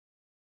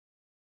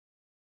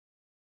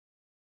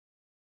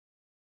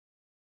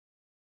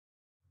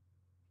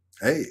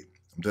Hey,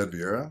 I'm Ted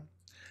Vieira.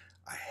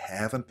 I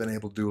haven't been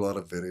able to do a lot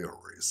of video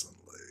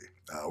recently.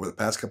 Over the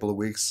past couple of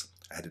weeks,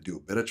 I had to do a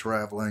bit of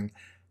traveling,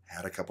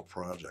 had a couple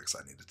projects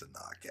I needed to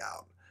knock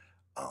out.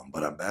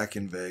 But I'm back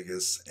in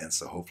Vegas, and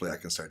so hopefully I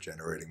can start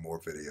generating more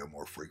video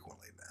more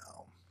frequently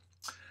now.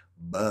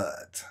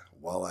 But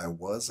while I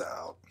was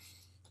out,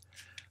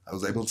 I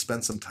was able to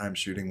spend some time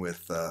shooting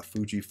with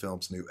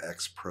Fujifilm's new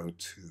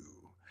X-Pro2.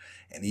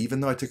 And even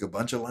though I took a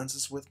bunch of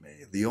lenses with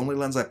me, the only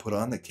lens I put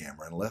on the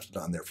camera and left it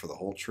on there for the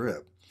whole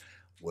trip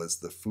was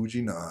the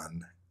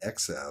Fujinon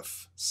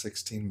XF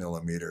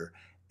 16mm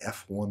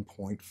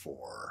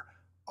f1.4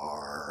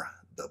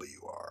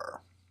 RWR.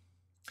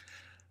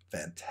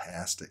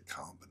 Fantastic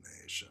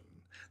combination.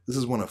 This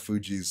is one of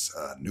Fuji's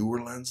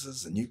newer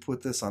lenses, and you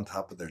put this on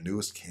top of their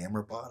newest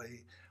camera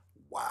body.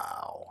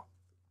 Wow,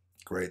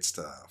 great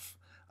stuff.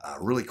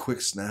 Really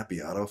quick, snappy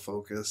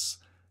autofocus,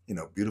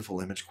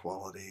 beautiful image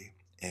quality,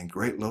 and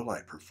great low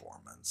light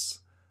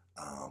performance.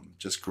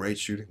 Just great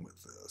shooting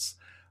with this.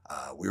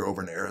 We were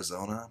over in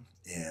Arizona,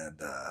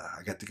 and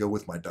I got to go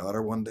with my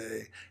daughter one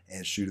day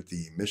and shoot at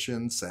the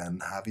Mission San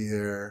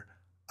Xavier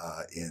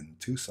in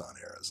Tucson,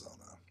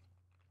 Arizona.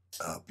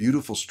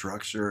 Beautiful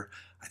structure.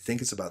 I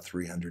think it's about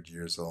 300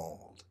 years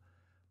old.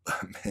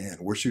 But man,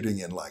 we're shooting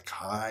in like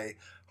high,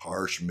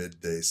 harsh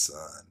midday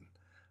sun.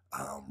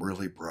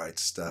 Really bright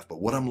stuff. But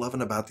what I'm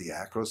loving about the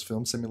Acros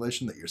film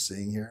simulation that you're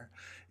seeing here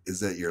is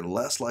that you're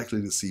less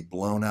likely to see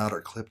blown out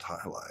or clipped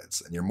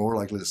highlights, and you're more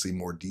likely to see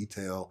more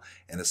detail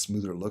and a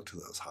smoother look to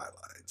those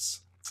highlights.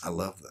 I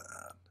love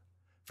that.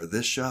 For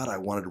this shot, I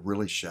wanted a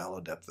really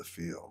shallow depth of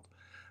field.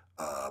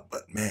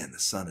 But man, the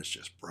sun is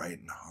just bright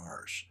and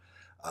harsh.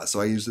 So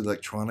I used the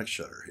electronic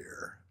shutter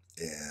here,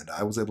 and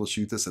I was able to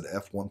shoot this at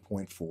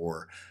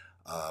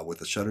f1.4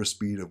 with a shutter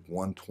speed of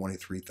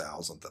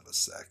 1/23,000th of a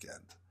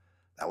second.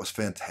 That was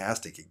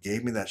fantastic. It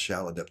gave me that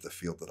shallow depth of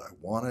field that I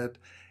wanted,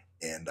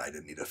 and I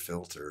didn't need a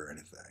filter or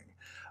anything.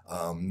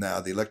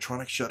 Now, the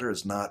electronic shutter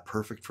is not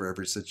perfect for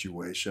every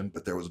situation,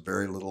 but there was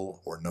very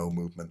little or no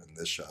movement in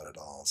this shot at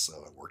all,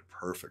 so it worked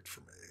perfect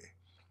for me.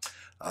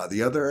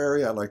 The other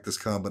area I like this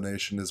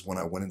combination is when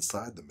I went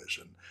inside the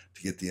mission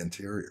to get the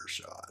interior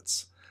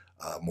shots.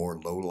 More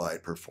low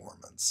light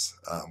performance.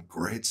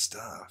 Great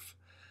stuff.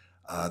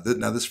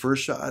 Now this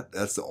first shot,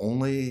 that's the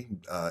only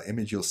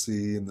image you'll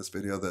see in this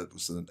video that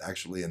was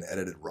actually an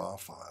edited RAW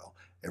file.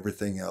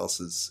 Everything else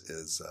is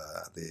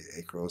the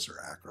Acros or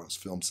Acros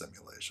film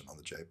simulation on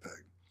the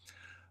JPEG.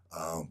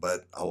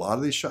 But a lot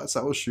of these shots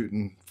I was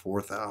shooting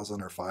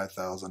 4,000 or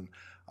 5,000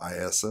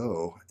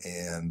 ISO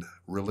and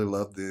really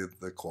loved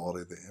the quality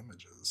of the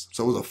images.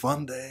 So it was a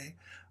fun day.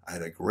 I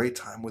had a great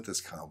time with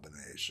this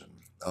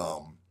combination.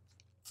 How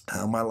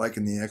am I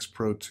liking the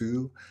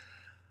X-Pro2?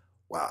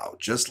 Wow,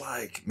 it's just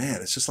like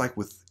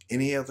with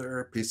any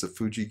other piece of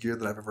Fuji gear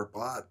that I've ever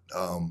bought.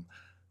 The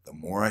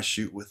more I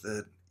shoot with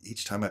it,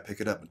 each time I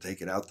pick it up and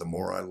take it out, the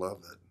more I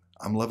love it.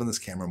 I'm loving this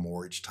camera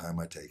more each time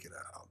I take it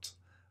out.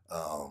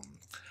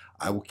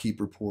 I will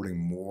keep reporting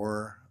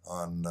more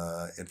on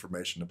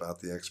information about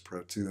the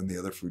X-Pro2 and the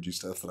other Fuji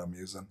stuff that I'm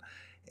using.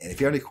 And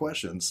if you have any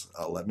questions,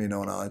 let me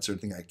know and I'll answer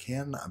anything I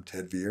can. I'm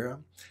Ted Vieira,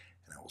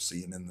 and I will see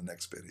you in the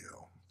next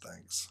video.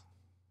 Thanks.